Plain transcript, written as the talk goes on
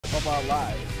of our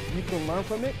lives. You can learn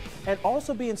from it and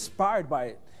also be inspired by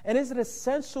it. And is it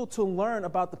essential to learn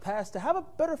about the past to have a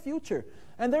better future?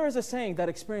 And there is a saying that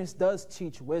experience does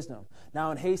teach wisdom. Now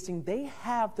in Hastings, they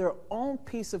have their own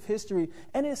piece of history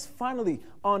and it's finally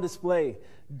on display.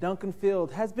 Duncan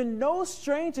Field has been no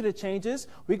stranger to changes.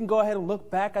 We can go ahead and look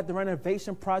back at the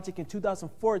renovation project in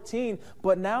 2014,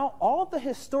 but now all the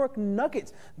historic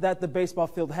nuggets that the baseball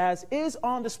field has is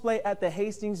on display at the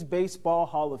Hastings Baseball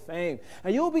Hall of Fame.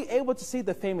 And you'll be able to see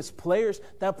the famous players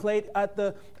that played at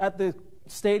the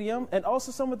stadium and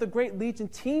also some of the great Legion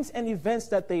teams and events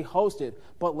that they hosted.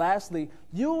 But lastly,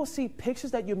 you will see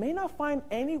pictures that you may not find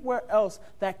anywhere else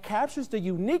that captures the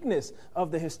uniqueness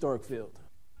of the historic field.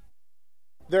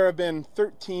 There have been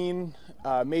 13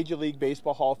 Major League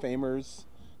Baseball Hall of Famers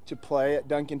to play at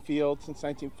Duncan Field since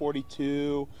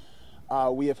 1942.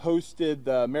 We have hosted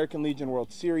the American Legion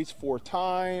World Series 4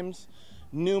 times,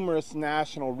 numerous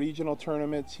national regional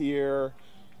tournaments here.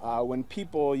 When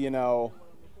people,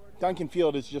 Duncan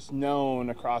Field is just known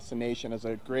across the nation as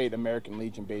a great American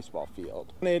Legion baseball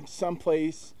field. It's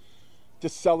someplace to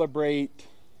celebrate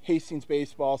Hastings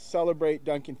baseball, celebrate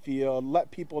Duncan Field,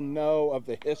 let people know of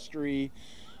the history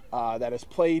that is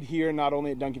played here, not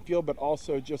only at Duncan Field, but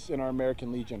also just in our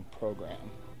American Legion program.